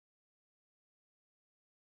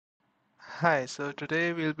Hi, so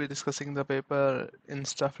today we'll be discussing the paper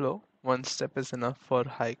Instaflow. One step is enough for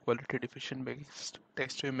high quality diffusion-based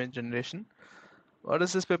text to image generation. What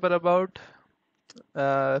is this paper about?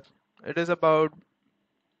 Uh, it is about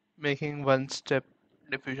making one step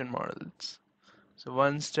diffusion models. So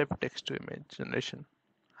one step text to image generation,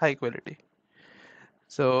 high quality.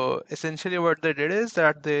 So essentially what they did is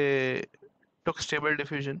that they took stable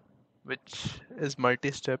diffusion, which is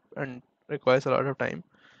multi-step and requires a lot of time,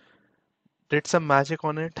 did some magic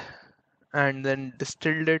on it, and then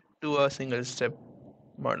distilled it to a single step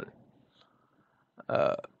model.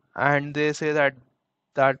 Uh, and they say that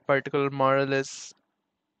that particular model is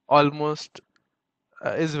almost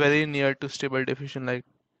is very near to stable diffusion like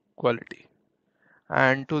quality.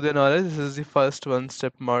 And to their knowledge, this is the first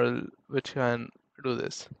one-step model which can do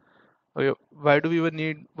this. Okay, why do we even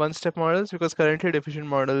need one-step models? Because currently diffusion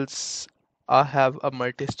models have a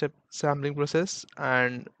multi-step sampling process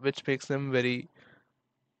and which makes them very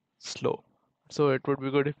slow. So it would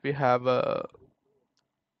be good if we have a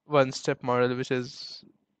one-step model which is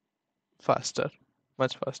faster,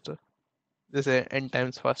 much faster. They say n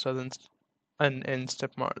times faster than an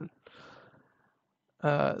n-step model.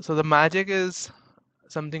 So the magic is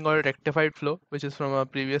something called rectified flow, which is from a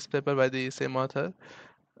previous paper by the same author.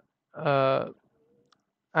 Uh,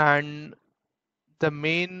 and the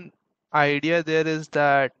main idea there is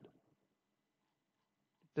that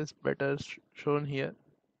it is better shown here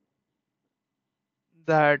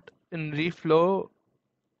that in reflow,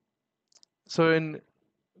 so in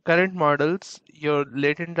current models, your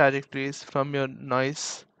latent trajectories from your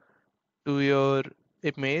noise to your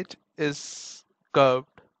image is curved.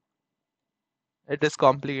 It is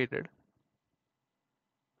complicated.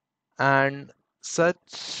 And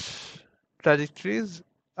such trajectories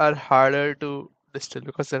are harder to distill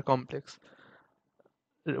because they're complex.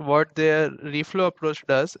 What their reflow approach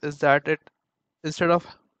does is that it, instead of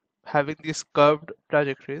having these curved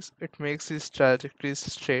trajectories, it makes these trajectories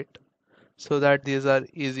straight so that these are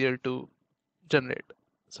easier to generate,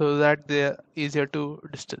 so that they are easier to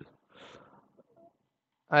distill.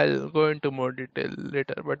 I'll go into more detail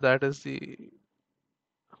later, but that is the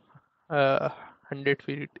 100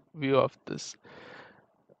 feet view of this.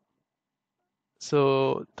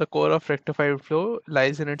 So the core of rectified flow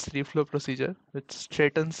lies in its reflow procedure, which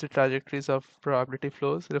straightens the trajectories of probability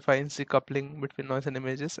flows, refines the coupling between noise and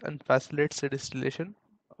images, and facilitates the distillation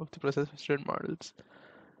of the process of student models.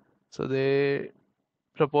 So they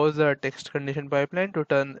propose a text condition pipeline to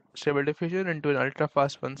turn stable diffusion into an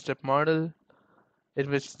ultra-fast one-step model in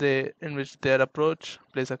which their approach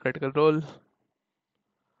plays a critical role.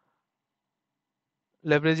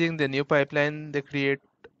 Leveraging the new pipeline, they create,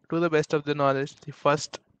 to the best of their knowledge, the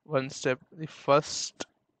first one-step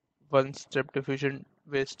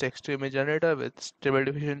diffusion-based text-to-image generator with stable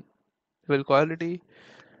diffusion level quality.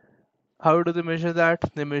 How do they measure that?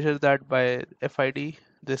 They measure that by FID.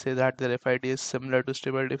 They say that their FID is similar to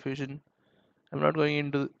stable diffusion. I'm not going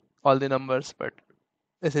into all the numbers, but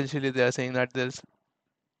essentially they are saying that there's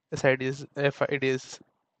FID is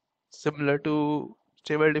similar to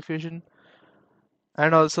stable diffusion,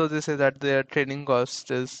 and also they say that their training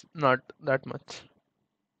cost is not that much,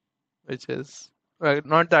 which is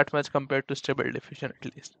not that much compared to stable diffusion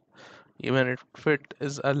at least. Even if it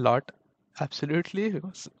is a lot, absolutely,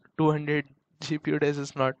 because 200 GPU days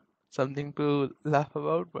is not something to laugh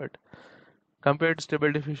about, but compared to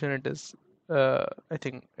stable diffusion, it is, I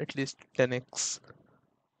think, at least 10x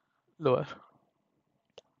lower.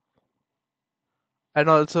 And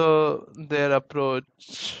also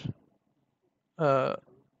uh,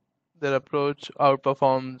 their approach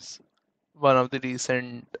outperforms one of the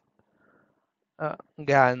recent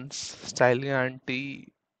GANs, StyleGAN-T,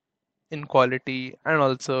 in quality and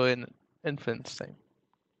also in inference time.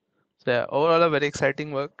 So yeah, overall a very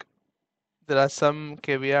exciting work. There are some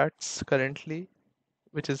caveats currently,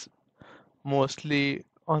 which is mostly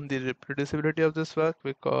on the reproducibility of this work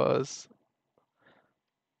because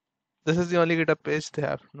this is the only GitHub page they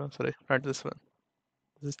have. No, sorry, not this one.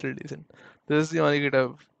 This is still decent. This is the only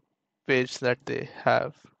GitHub page that they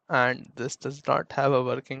have, and this does not have a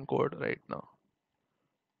working code right now.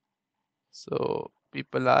 So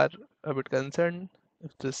people are a bit concerned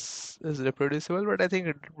if this is reproducible, but I think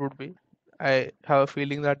it would be. I have a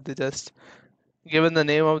feeling that they just, given the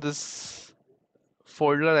name of this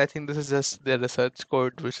folder, I think this is just their research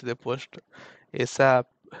code which they pushed ASAP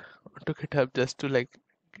to GitHub just to like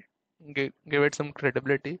give it some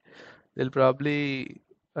credibility. They'll probably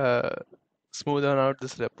uh, smoothen out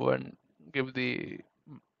this repo and give the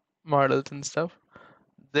models and stuff.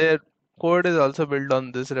 Their code is also built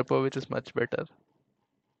on this repo, which is much better.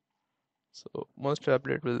 So most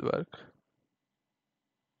probably it will work.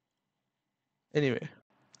 Anyway,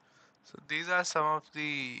 so these are some of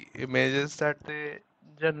the images that they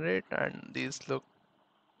generate, and these look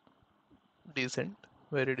decent,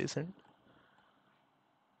 very decent.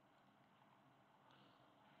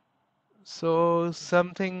 So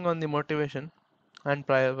something on the motivation and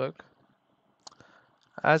prior work.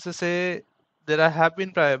 As I say, have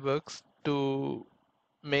been prior works to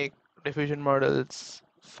make diffusion models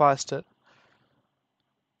faster.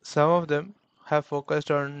 Some of them have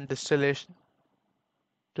focused on distillation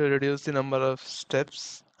to reduce the number of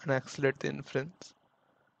steps and accelerate the inference.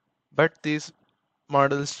 But these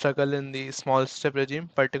models struggle in the small step regime,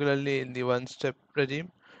 particularly in the one step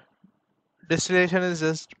regime. Distillation is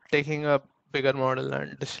just taking a bigger model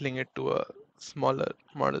and distilling it to a smaller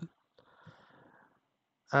model.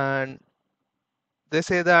 And they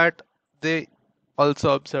say that they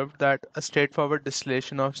also observed that a straightforward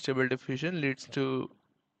distillation of stable diffusion leads to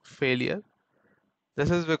failure. This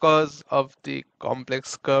is because of the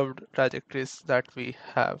complex curved trajectories that we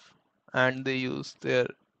have, and they use their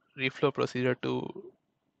reflow procedure to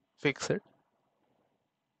fix it.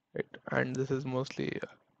 Right? And this is mostly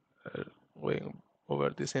uh, going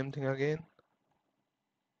over the same thing again.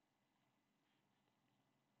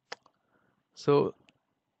 So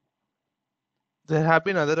there have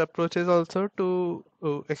been other approaches also to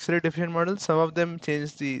accelerate diffusion models. Some of them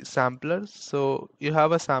change the samplers. So you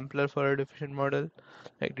have a sampler for a diffusion model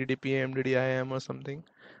like DDPM, DDIM or something.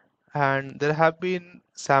 And there have been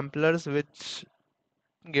samplers which,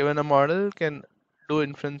 given a model, can do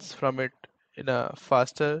inference from it in a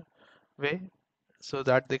faster way so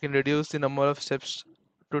that they can reduce the number of steps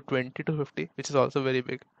to 20 to 50, which is also very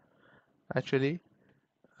big actually.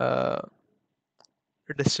 Uh,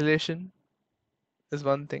 Distillation is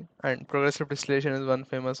one thing, and progressive distillation is one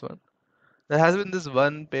famous one. There has been this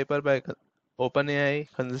one paper by OpenAI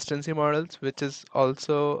consistency models, which is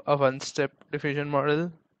also a one-step diffusion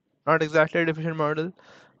model. Not exactly a diffusion model,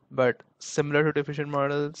 but similar to diffusion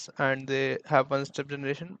models, and they have one-step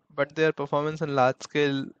generation, but their performance on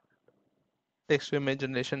large-scale text-to-image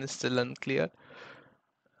generation is still unclear.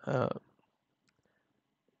 Uh,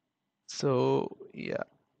 so yeah,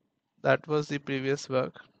 that was the previous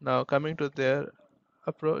work. Now coming to their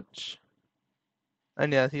approach.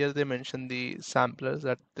 And yeah, here they mention the samplers,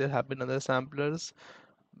 that there have been other samplers,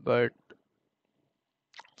 but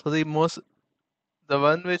so the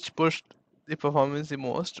one which pushed the performance the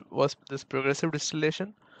most was this progressive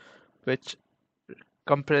distillation, which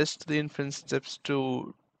compressed the inference steps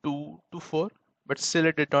to 2 to 4, but still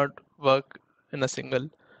it did not work in a single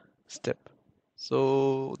step.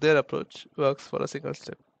 So their approach works for a single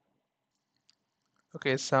step.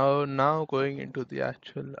 Okay, so now going into the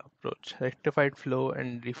actual approach, rectified flow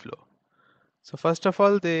and reflow. So first of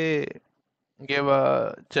all, they give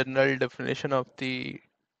a general definition of the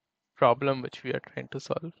problem which we are trying to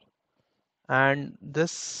solve. And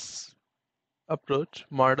this approach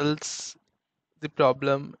models the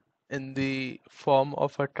problem in the form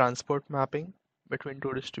of a transport mapping between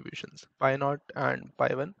two distributions, pi naught and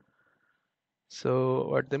pi 1. So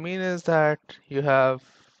what they mean is that you have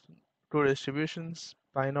two distributions,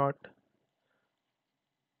 pi naught,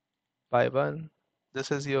 pi 1.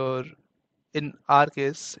 This is your, in our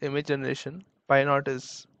case, image generation. Pi naught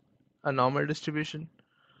is a normal distribution,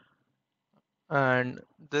 and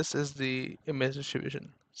this is the image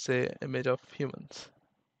distribution, say image of humans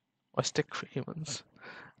or stick humans.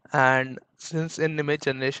 And since in image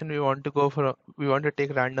generation we want to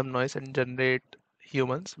take random noise and generate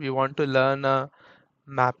humans, we want to learn a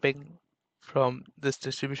mapping from this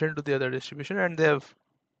distribution to the other distribution, and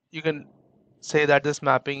you can say that this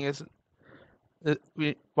mapping is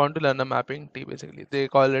we want to learn a mapping T basically. They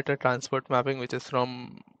call it a transport mapping, which is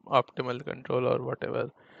from optimal control or whatever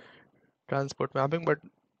transport mapping, but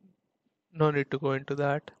no need to go into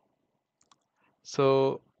that.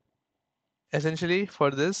 So essentially for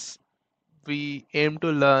this, we aim to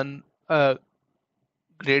learn a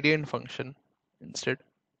gradient function instead.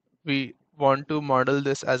 We want to model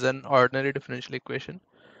this as an ordinary differential equation,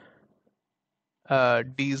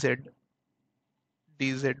 dz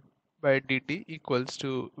by dt equals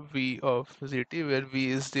to v of zt, where v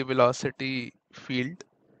is the velocity field,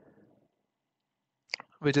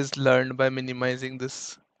 which is learned by minimizing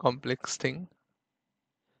this complex thing.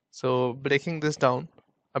 So breaking this down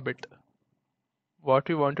a bit, what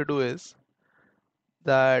we want to do is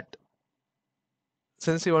that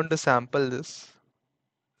since we want to sample this,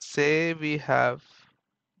 say we have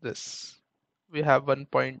this, we have 1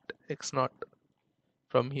 point x naught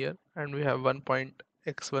from here, and we have 1 point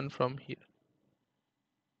x1 from here,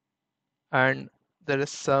 and there is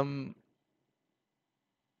some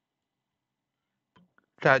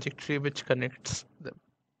trajectory which connects them.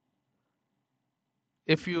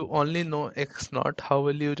 If you only know x naught, how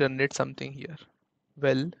will you generate something here?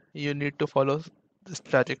 Well, you need to follow this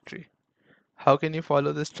trajectory. How can you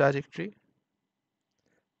follow this trajectory?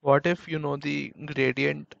 What if you know the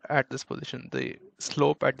gradient at this position, the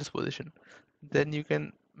slope at this position? Then you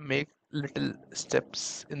can make little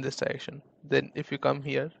steps in this direction. Then if you come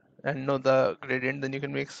here and know the gradient, then you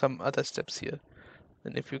can make some other steps here.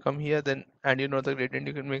 Then if you come here, then and you know the gradient,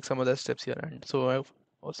 you can make some other steps here, and so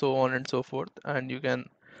on and so forth. And you can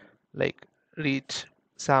like reach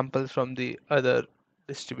samples from the other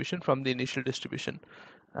distribution, from the initial distribution.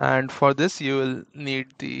 And for this, you will need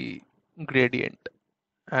the gradient.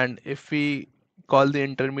 And if we call the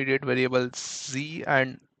intermediate variable z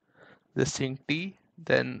and this thing t,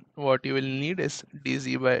 then what you will need is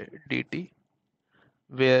dz by dt,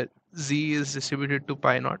 where z is distributed to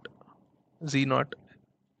pi naught, z naught,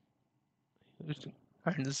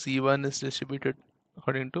 and z1 is distributed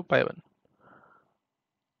according to pi 1.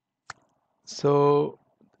 So,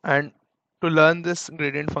 and to learn this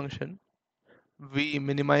gradient function, we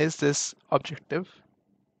minimize this objective.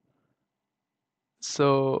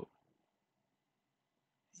 So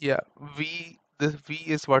yeah, this v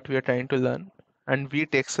is what we are trying to learn, and v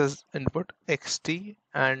takes as input xt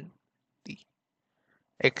and t.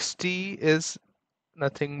 Xt is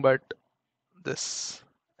nothing but this,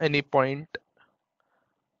 any point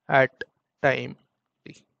at time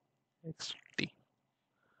t, xt.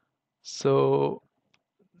 So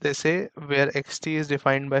they say where xt is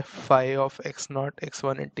defined by phi of x naught,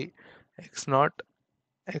 x1 and t, x naught,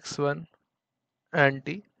 x1 and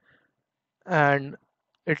t, and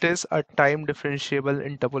it is a time differentiable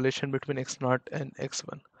interpolation between x naught and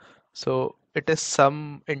x1. So it is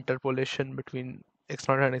some interpolation between x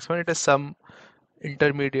naught and x1. It is some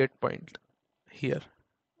intermediate point here.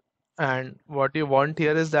 And what you want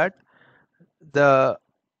here is that the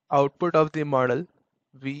output of the model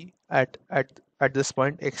v at this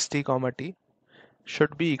point xt comma t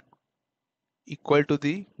should be equal to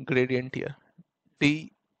the gradient here,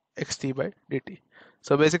 dxt by dt.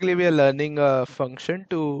 So basically we are learning a function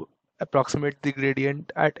to approximate the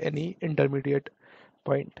gradient at any intermediate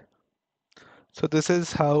point. So this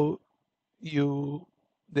is how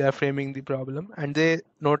they are framing the problem, and they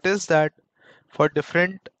notice that for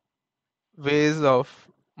different ways of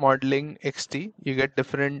modeling xt you get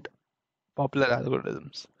different popular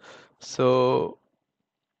algorithms. So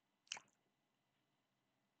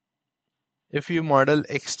if you model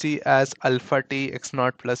xt as alpha t x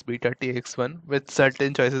naught plus beta t x1 with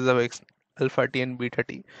certain choices of alpha t and beta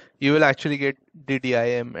t, you will actually get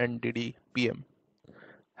ddim and ddpm.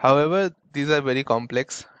 However, these are very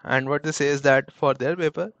complex, and what they say is that for their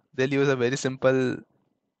paper, they'll use a very simple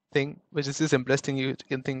thing, which is the simplest thing you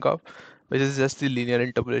can think of, which is just the linear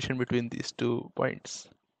interpolation between these 2 points.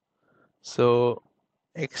 So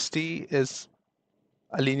xt is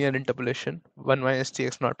a linear interpolation, 1 minus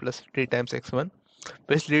tx naught plus t times x1,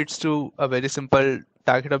 which leads to a very simple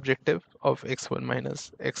target objective of x1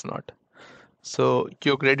 minus x naught. So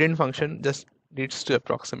your gradient function just needs to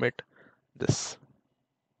approximate this,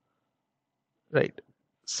 right?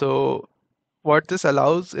 So what this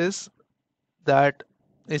allows is that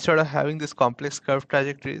instead of having these complex curve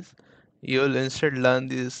trajectories, you'll instead learn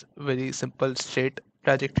these very simple straight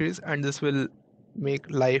trajectories, and this will make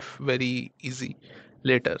life very easy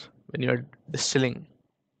later when you're distilling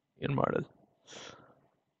your model.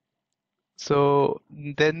 So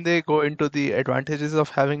then they go into the advantages of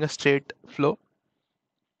having a straight flow.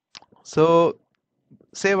 So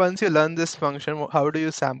say once you learn this function, how do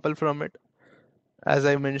you sample from it? As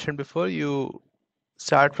I mentioned before, you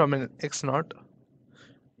start from an x naught,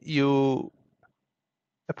 you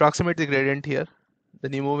approximate the gradient here,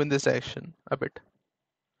 then you move in this direction a bit.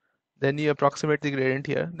 Then you approximate the gradient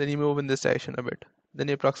here, then you move in this direction a bit. Then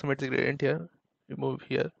you approximate the gradient here, you move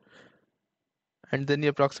here. And then you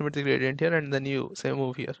approximate the gradient here, and then you say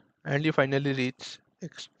move here. And you finally reach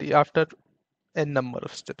xt after n number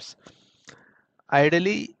of steps.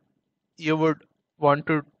 Ideally, you would want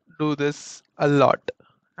to do this a lot.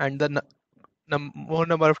 And the more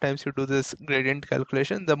number of times you do this gradient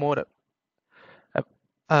calculation, the more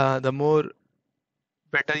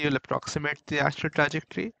better you'll approximate the actual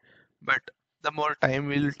trajectory, but the more time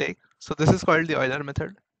will take. So this is called the Euler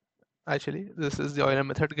method. Actually, this is the Euler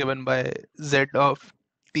method given by z of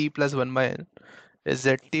t plus 1 by n is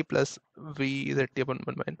zt plus v zt upon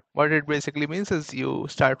 1 by n. What it basically means is you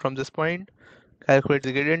start from this point, calculate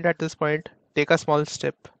the gradient at this point, take a small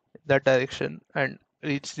step in that direction and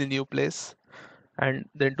reach the new place, and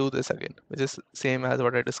then do this again, which is same as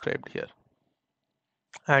what I described here.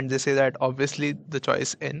 And they say that obviously the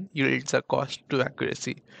choice n yields a cost to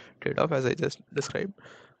accuracy trade-off, as I just described.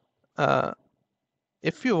 Uh,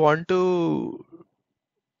 if you want to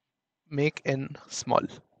make n small,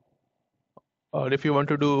 or if you want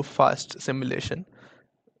to do fast simulation,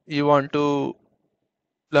 you want to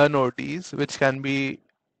learn ODs which can be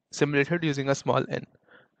simulated using a small n.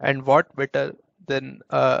 And what better than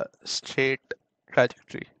a straight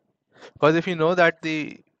trajectory? Because if you know that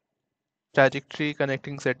the trajectory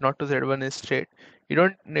connecting Z0 to Z1 is straight, you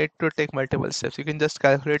don't need to take multiple steps. You can just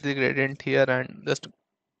calculate the gradient here and just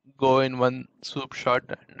go in one swoop shot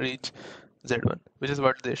and reach Z1, which is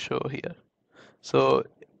what they show here. So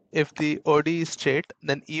if the OD is straight,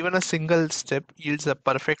 then even a single step yields a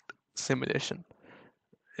perfect simulation.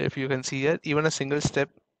 If you can see here, even a single step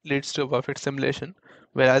leads to a perfect simulation,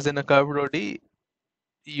 whereas in a curved OD,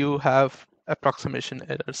 you have approximation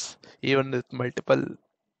errors, even with multiple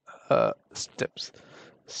steps.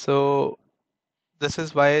 So this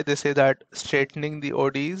is why they say that straightening the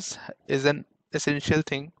ODs is an essential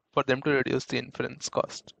thing for them to reduce the inference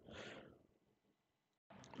cost.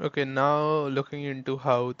 Okay, now looking into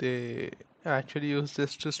how they actually use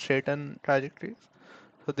this to straighten trajectories.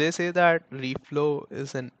 So they say that reflow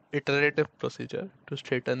is an iterative procedure to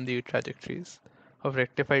straighten the trajectories of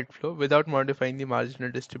rectified flow without modifying the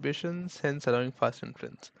marginal distributions, hence allowing fast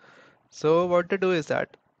inference. So what they do is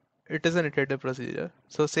that it is an iterative procedure.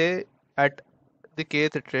 So say at the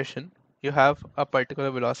kth iteration, you have a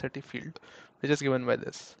particular velocity field, which is given by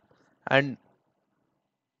this, and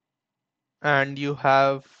and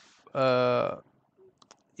uh,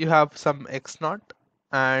 you have some x naught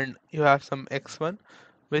and you have some x1,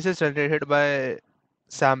 which is generated by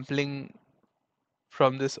sampling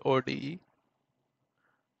from this ODE.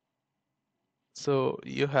 So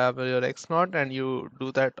you have your x naught and you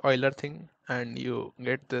do that Euler thing and you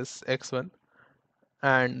get this x1,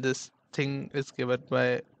 and this thing is given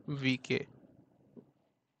by Vk.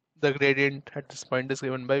 The gradient at this point is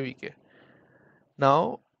given by Vk.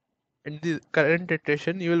 Now, in the current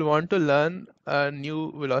iteration, you will want to learn a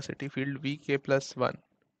new velocity field Vk plus 1,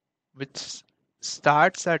 which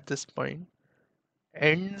starts at this point,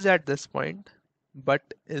 ends at this point, but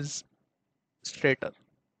is straighter.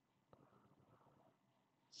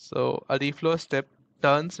 So a reflow step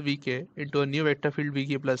turns Vk into a new vector field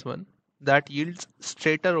Vk plus 1 that yields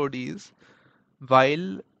straighter ODs,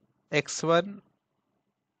 while x1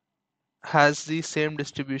 has the same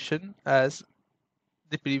distribution as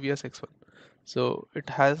the previous x1. So it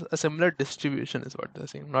has a similar distribution is what they're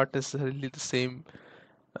saying, not necessarily the same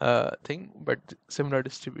thing, but similar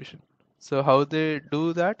distribution. So how they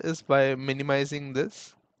do that is by minimizing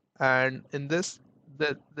this, and in this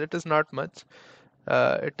that is not much.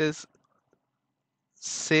 It is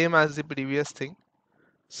same as the previous thing.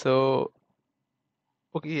 So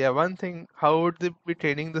okay, yeah, one thing, how would they be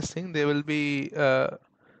training this thing? They will be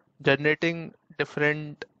generating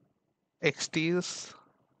different XTs.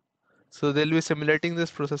 So they'll be simulating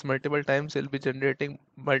this process multiple times. They'll be generating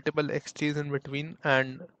multiple XTs in between,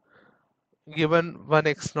 and given one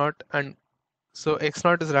X naught, and so X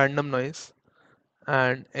naught is random noise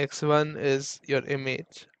and X1 is your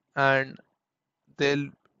image, and they'll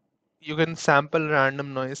you can sample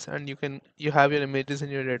random noise, and you have your images in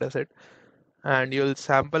your dataset, and you'll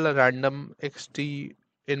sample a random XT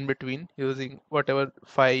in between using whatever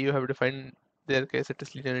phi you have defined. In their case, it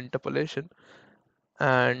is linear interpolation,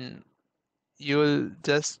 and you'll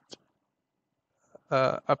just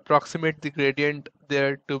approximate the gradient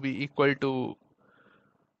there to be equal to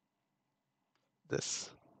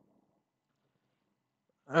this.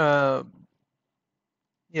 Uh,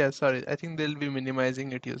 yeah, sorry, I think they'll be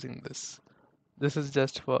minimizing it using this. This is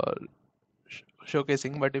just for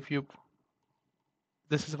showcasing, but if you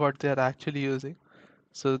this is what they are actually using.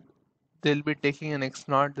 So they'll be taking an x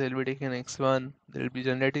naught, they'll be taking an x1, they'll be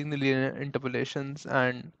generating the linear interpolations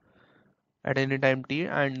and at any time t,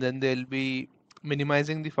 and then they'll be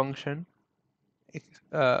minimizing the function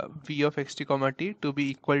v of xt comma t to be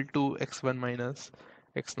equal to x1 minus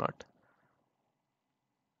x naught.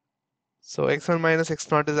 So x1 minus x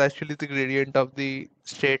naught is actually the gradient of the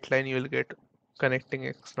straight line you will get connecting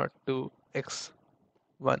x naught to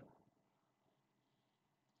x1.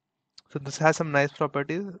 So this has some nice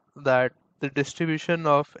properties, that the distribution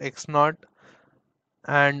of x naught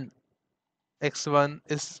and x1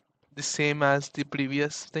 is the same as the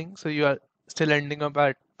previous thing. So you are still ending up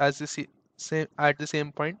at as the same at the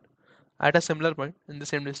same point, at a similar point in the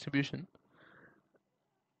same distribution,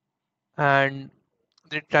 and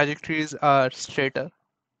the trajectories are straighter.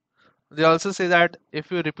 They also say that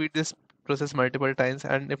if you repeat this process multiple times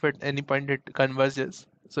and if at any point it converges,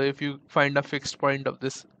 So if you find a fixed point of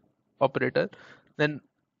this operator, then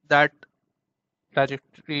that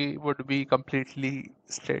trajectory would be completely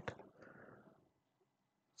straight.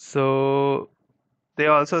 So they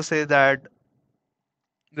also say that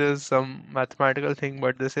there's some mathematical thing,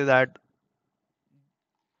 but they say that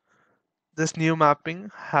this new mapping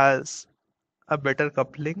has a better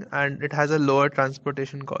coupling and it has a lower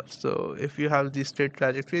transportation cost. So if you have these straight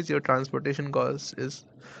trajectories, your transportation cost is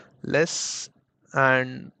less,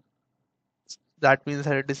 and that means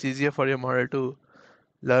that it is easier for your model to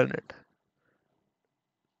learn it.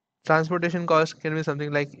 Transportation cost can be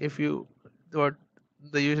something like, if you, what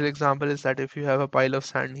the usual example is that if you have a pile of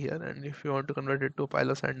sand here and if you want to convert it to a pile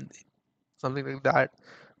of sand, something like that,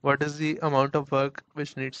 what is the amount of work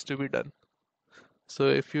which needs to be done? So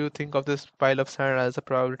if you think of this pile of sand as a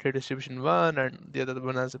probability distribution 1 and the other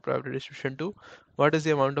one as a probability distribution 2, what is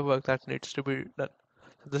the amount of work that needs to be done?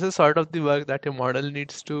 So this is sort of the work that your model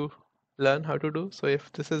needs to learn how to do. So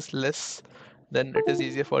if this is less, then it is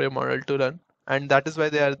easier for your model to learn. And that is why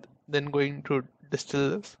they are then going to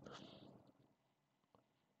distill this.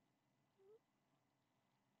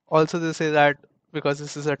 Also, they say that because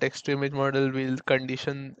this is a text to image model, we'll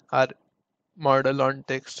condition our model on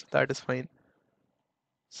text. That is fine.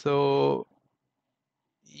 So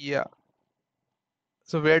yeah.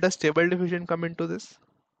 So where does stable diffusion come into this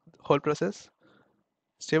whole process?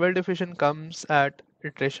 Stable diffusion comes at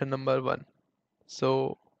iteration number 1.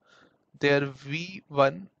 So their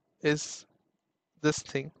V1 is this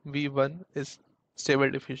thing. V1 is stable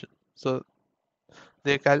diffusion. So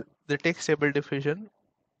they take stable diffusion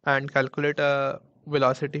and calculate a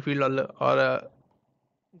velocity field or a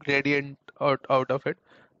gradient out of it.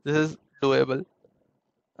 This is doable.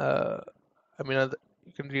 Uh, I mean,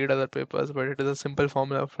 you can read other papers, but it is a simple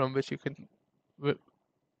formula from which you can,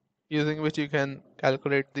 using which you can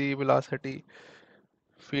calculate the velocity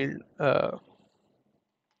field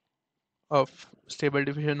of stable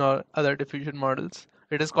diffusion or other diffusion models.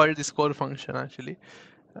 It is called the score function actually,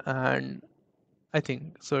 and I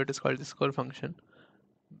think so. It is called the score function.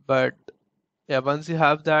 But yeah, once you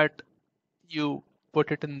have that, you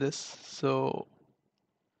put it in this.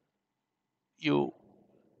 You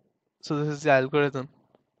so this is the algorithm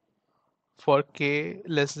for k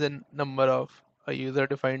less than number of a user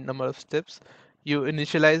defined number of steps. You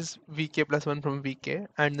initialize vk plus 1 from vk,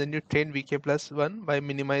 and then you train vk plus 1 by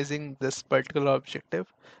minimizing this particular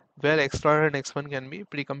objective where x0 and x1 can be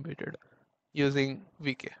pre-computed using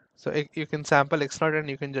vk. So you can sample x0 and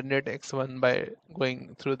you can generate x1 by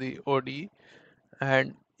going through the ODE,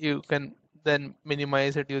 and you can then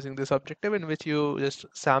minimize it using this objective in which you just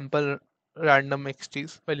sample random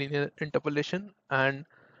xt's by linear interpolation and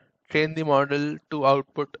train the model to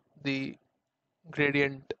output the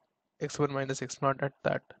gradient x1 minus x0 at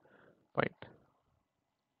that point.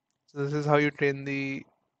 So this is how you train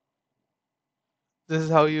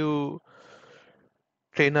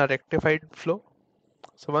a rectified flow.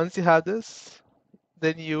 So once you have this,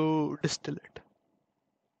 then you distill it.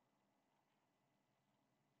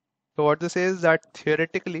 So what this says is that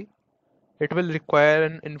theoretically it will require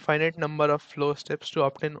an infinite number of flow steps to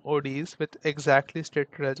obtain ODEs with exactly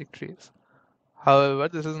straight trajectories. However,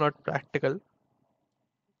 this is not practical,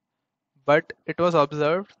 but it was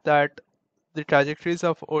observed that the trajectories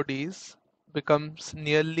of ODEs becomes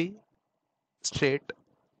nearly straight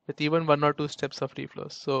with even 1 or 2 steps of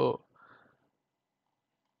reflow. So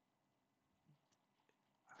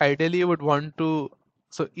ideally you would want to,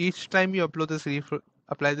 so each time you apply this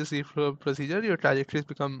reflow procedure, your trajectories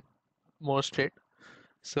become more straight.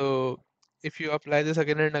 So if you apply this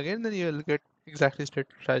again and again, then you'll get exactly straight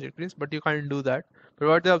trajectories, but you can't do that. But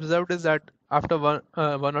what they observed is that after 1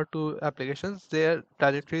 or 2 applications, their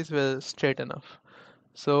trajectories were straight enough.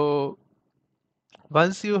 So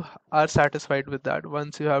once you are satisfied with that,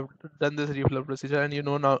 once you have done this reflow procedure and you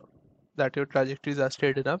know now that your trajectories are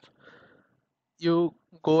straight enough, you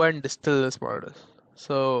go and distill this model.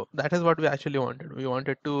 So that is what we actually wanted. We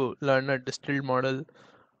wanted to learn a distilled model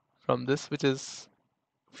from this, which is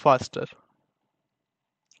faster.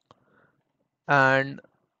 And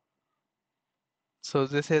so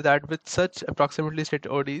they say that with such approximately straight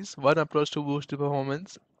ODs, one approach to boost the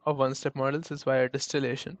performance of one-step models is via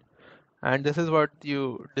distillation. And this is what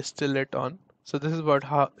you distill it on. So this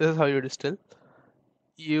is how you distill.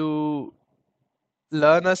 You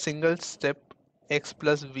learn a single step x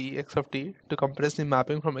plus v x of t to compress the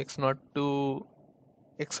mapping from x0 to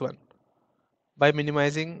x1 by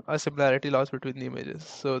minimizing a similarity loss between the images.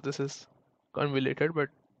 So this is convoluted, but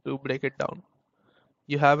to break it down,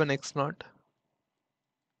 you have an x0,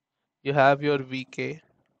 you have your vk,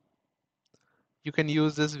 you can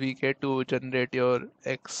use this VK to generate your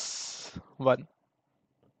X1,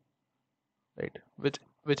 right?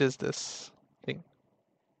 Which is this thing,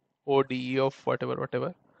 ODE of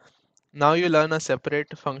whatever. Now you learn a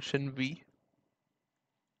separate function V,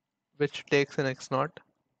 which takes an X0,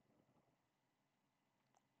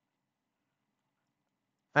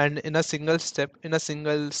 and in a single step,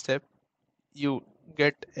 you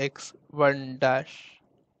get X1 dash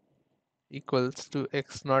equals to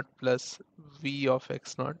X0 plus V of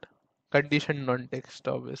X0. Conditioned on text,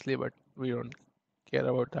 obviously, but we don't care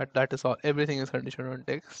about that. That is all. Everything is conditioned on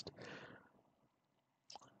text.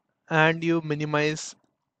 And you minimize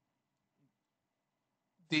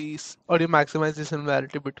these, or you maximize the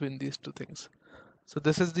similarity between these two things. So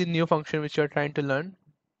this is the new function which you are trying to learn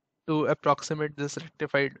to approximate this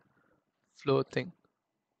rectified flow thing.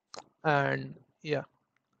 And yeah,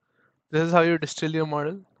 this is how you distill your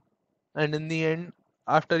model. And in the end,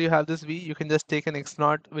 after you have this V, you can just take an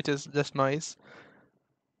X0, which is just noise,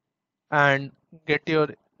 and get your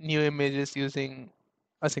new images using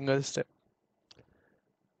a single step.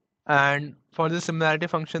 And for the similarity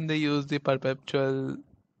function, they use the perceptual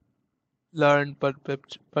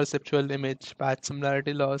image patch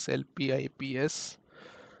similarity loss, LPIPS.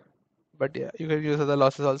 But yeah, you can use other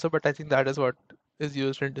losses also, but I think that is what is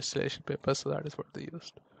used in distillation papers, so that is what they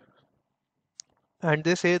used. And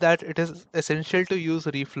they say that it is essential to use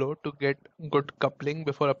reflow to get good coupling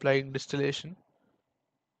before applying distillation.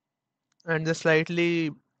 And just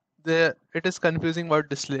slightly, it is confusing what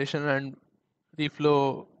distillation and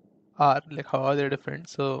reflow are, like how are they different.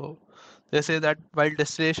 So they say that while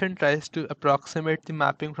distillation tries to approximate the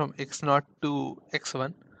mapping from x0 to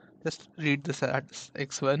x1, just read this as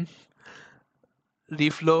x1,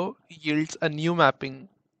 reflow yields a new mapping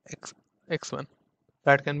x1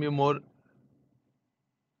 that can be more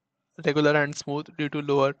regular and smooth due to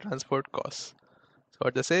lower transport costs. So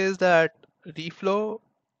what they say is that reflow,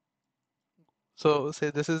 so say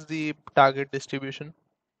this is the target distribution,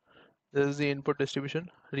 this is the input distribution.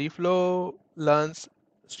 Reflow learns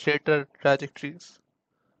straighter trajectories.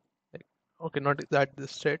 Like, okay, not that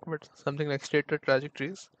this straight, but something like straighter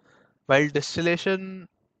trajectories. While distillation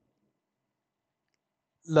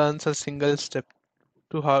learns a single step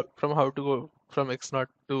to how to go from x0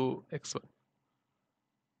 to x1.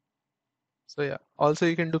 So yeah, also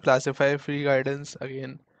you can do classify free guidance.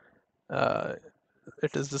 Again, uh,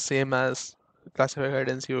 it is the same as classify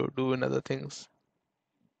guidance you do in other things.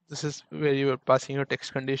 This is where you are passing your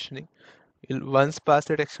text conditioning. You'll once pass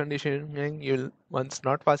the text conditioning, you'll once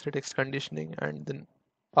not pass the text conditioning, and then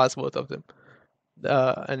pass both of them,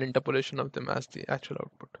 an interpolation of them as the actual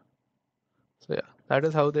output. So yeah, that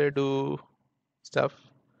is how they do stuff.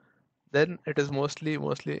 Then it is mostly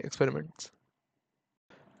experiments.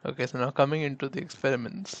 Okay, so now coming into the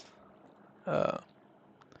experiments. Uh,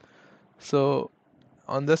 so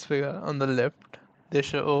on this figure on the left, they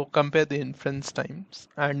show compare the inference times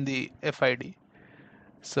and the FID.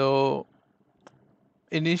 So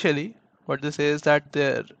initially, what they say is that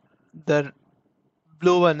the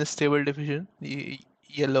blue one is Stable Diffusion, the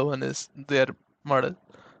yellow one is their model.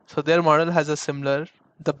 So their model has a similar,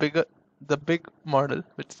 the big model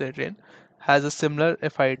which they train has a similar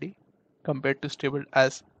FID compared to Stable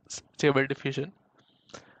Diffusion.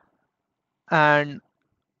 And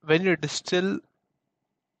when you distill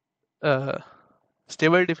uh,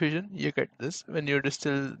 Stable Diffusion, you get this. When you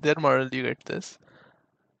distill their model, you get this.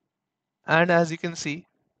 And as you can see,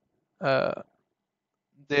 uh,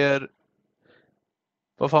 their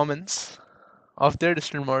performance of their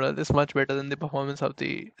distilled model is much better than the performance of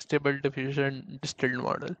the Stable Diffusion distilled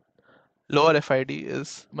model. Lower FID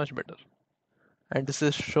is much better. And this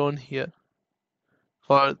is shown here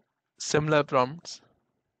for similar prompts,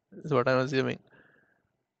 is what I'm assuming.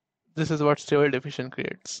 This is what Stable Diffusion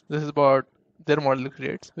creates. This is what their model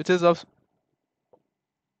creates, which is of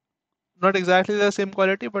not exactly the same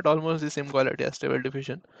quality, but almost the same quality as Stable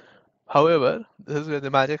Diffusion. However, this is where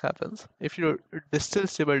the magic happens. If you distill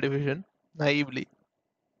Stable Diffusion naively,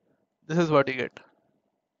 this is what you get,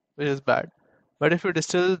 which is bad. But if you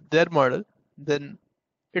distill their model, then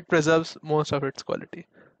it preserves most of its quality.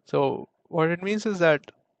 So what it means is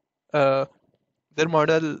that uh, their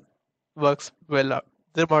model works well out.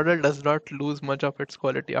 Their model does not lose much of its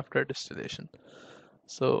quality after distillation.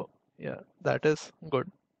 So yeah, that is good.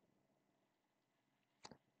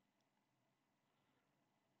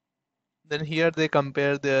 Then here they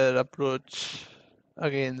compare their approach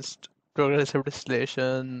against progressive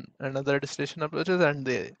distillation and other distillation approaches, and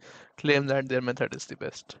they claim that their method is the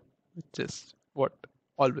best, which is what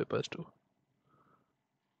all papers do.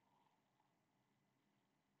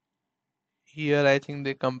 Here I think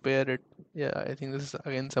they compare it. Yeah, I think this is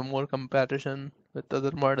again some more comparison with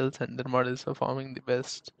other models and their models performing the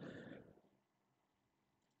best.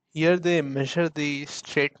 Here they measure the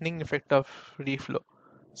straightening effect of reflow.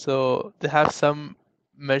 So they have some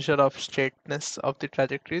measure of straightness of the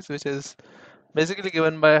trajectories, which is basically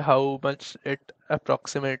given by how much it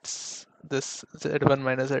approximates this Z1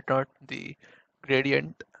 minus Z0, the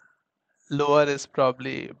gradient. Lower is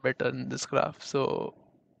probably better in this graph. So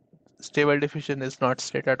stable diffusion is not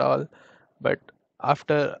straight at all, but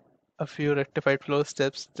after a few rectified flow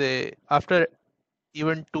steps, after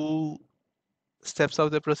even two steps of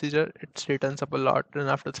the procedure, it straightens up a lot, and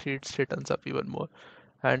after three, it straightens up even more.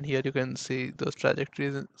 And here you can see those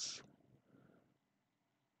trajectories.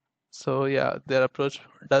 So yeah, their approach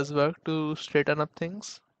does work to straighten up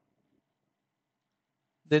things.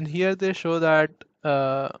 Then here they show that,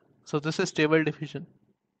 so this is stable diffusion.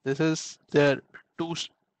 This is their two,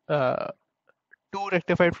 uh, two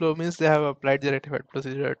rectified flow means they have applied the rectified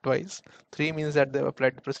procedure twice. Three means that they have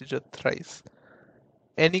applied the procedure thrice.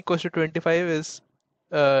 N equals to 25 is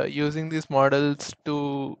using these models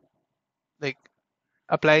to like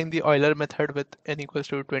applying the Euler method with n equals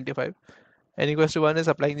to 25. N equals to 1 is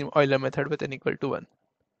applying the Euler method with n equal to 1.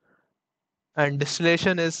 And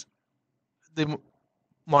distillation is the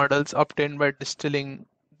models obtained by distilling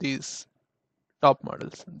these top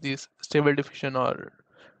models, these stable diffusion or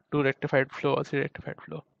two rectified flow or three rectified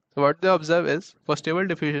flow. So what they observe is for stable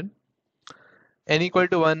diffusion, n equal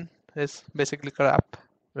to 1 is basically crap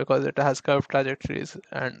because it has curved trajectories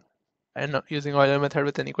and using Euler method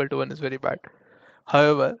with n equal to 1 is very bad.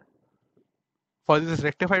 However, for these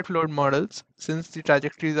rectified flow models, since the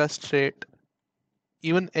trajectories are straight,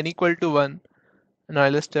 even n equal to 1, an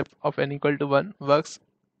Euler step of n equal to 1 works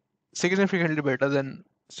significantly better than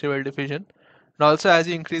stable diffusion. And also, as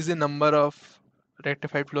you increase the number of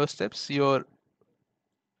rectified flow steps, your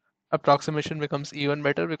approximation becomes even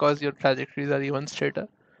better because your trajectories are even straighter.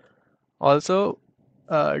 Also,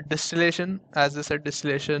 distillation, as I said,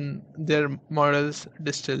 distillation, their models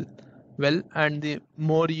distill well, and the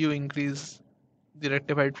more you increase the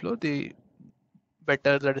rectified flow, the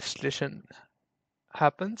better the distillation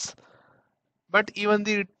happens. But even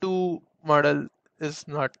the two model is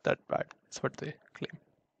not that bad. That's what they claim,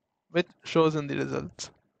 which shows in the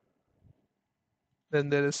results. Then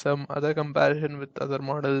there is some other comparison with other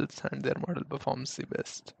models, and their model performs the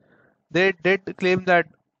best. They did claim that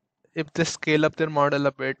if they scale up their model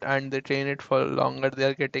a bit and they train it for longer, they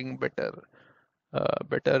are getting better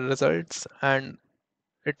results, and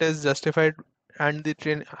it is justified. And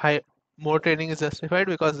the more training is justified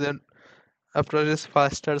because their approach is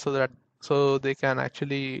faster, so they can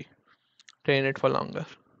actually train it for longer.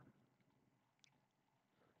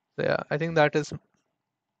 So yeah, I think that is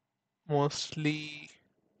mostly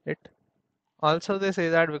it. Also, they say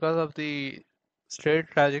that because of the straight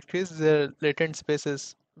trajectories, their latent space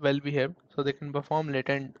is well behaved, so they can perform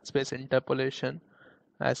latent space interpolation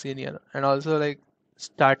as seen here. And also, like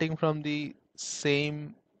starting from the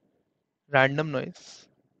same random noise,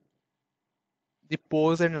 the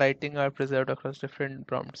pose and lighting are preserved across different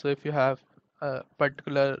prompts. So if you have a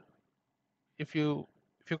particular, if you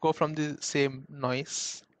if you go from the same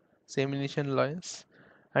noise, same initial noise,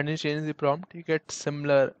 and you change the prompt, you get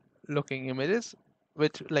similar looking images,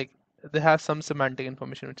 which like they have some semantic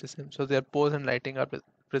information which is same. So their pose and lighting are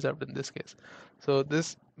preserved in this case. So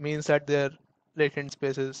this means that their latent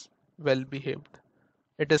space is well behaved.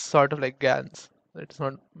 It is sort of like GANs. It's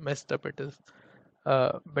not messed up. It is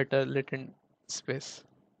better latent space.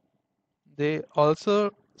 They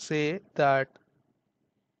also say that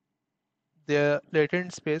the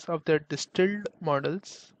latent space of their distilled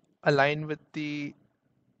models align with the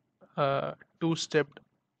two-stepped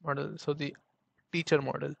model, so the teacher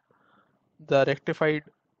model, the rectified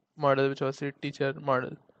model, which was the teacher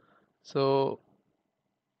model. So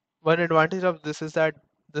one advantage of this is that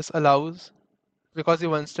this allows, because the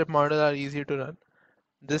one-step model are easy to run,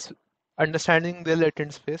 this understanding the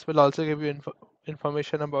latent space will also give you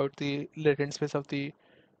information about the latent space of the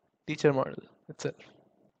teacher model itself.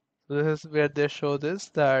 So this is where they show this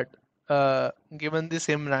that given the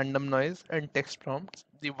same random noise and text prompts,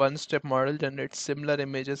 the one-step model generates similar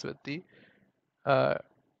images with the uh,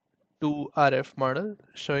 2RF model,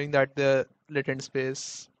 showing that the latent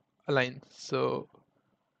space aligns. So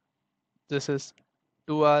this is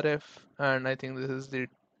 2RF, and I think this is the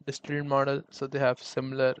distilled model. So they have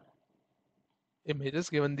similar images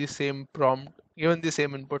given the same prompt, given the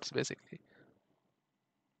same inputs basically.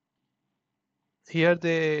 Here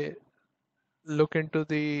they look into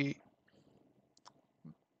the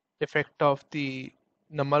effect of the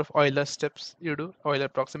number of Euler steps you do, Euler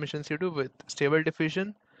approximations you do with Stable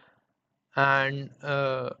Diffusion and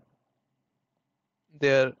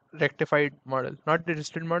their rectified model. Not the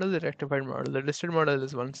distilled model, the rectified model. The distilled model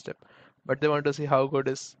is one step, but they want to see how good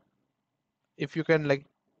is if you can like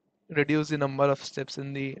reduce the number of steps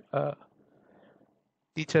in the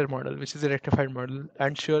teacher model, which is a rectified model.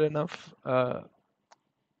 And sure enough,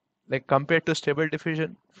 like compared to Stable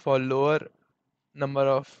Diffusion, for lower number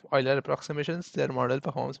of Euler approximations, their model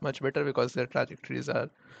performs much better because their trajectories are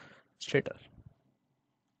straighter.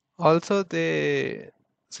 Also, they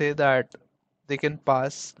say that they can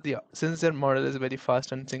pass since their model is very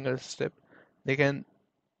fast and single step, they can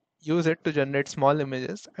use it to generate small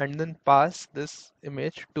images and then pass this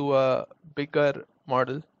image to a bigger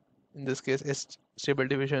model, in this case is Stable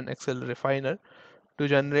Diffusion XL Refiner, to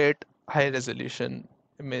generate high resolution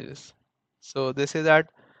images. So they say that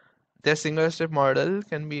their single step model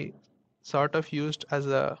can be sort of used as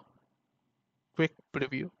a quick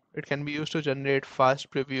preview. It can be used to generate fast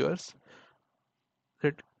previewers.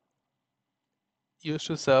 It used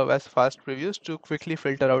to serve as fast previews to quickly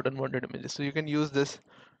filter out unwanted images. So you can use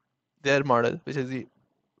their model, which is the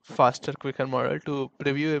faster, quicker model, to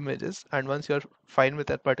preview images, and once you're fine with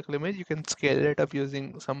that particular image, you can scale it up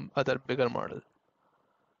using some other bigger model.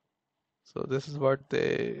 So this is what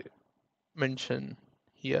they mention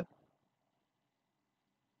here.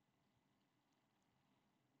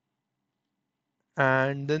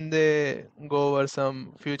 And then they go over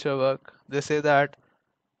some future work. They say that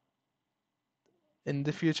in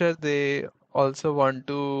the future they also want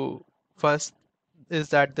to, first is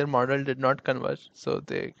that their model did not converge, so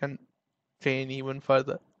they can train even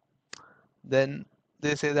further. Then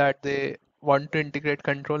they say that they want to integrate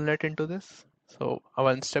control net into this, so a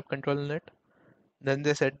one-step control net. Then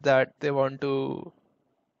they said that they want to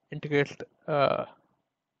integrate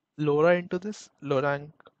LoRa into this,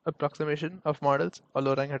 low-rank approximation of models or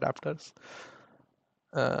low-rank adapters,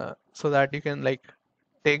 so that you can like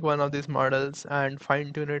take one of these models and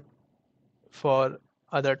fine-tune it for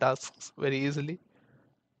other tasks very easily.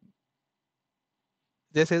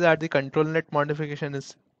 They say that the control net modification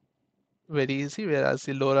is very easy, whereas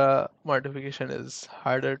the LoRa modification is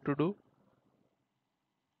harder to do.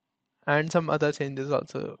 And some other changes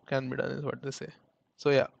also can be done, is what they say. So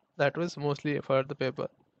yeah, that was mostly for the paper.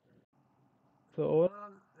 So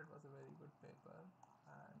overall, it was a very good paper,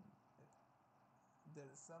 and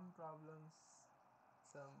there is some problems,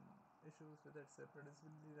 some issues with its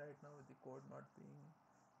reproducibility right now, with the code not being,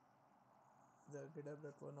 the GitHub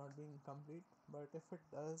repo not being complete. But if it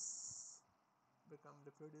does become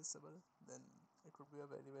reproducible, then it would be a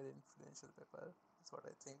very, very influential paper. That's what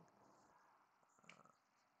I think.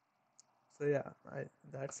 So yeah,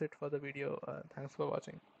 that's it for the video. Thanks for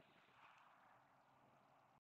watching.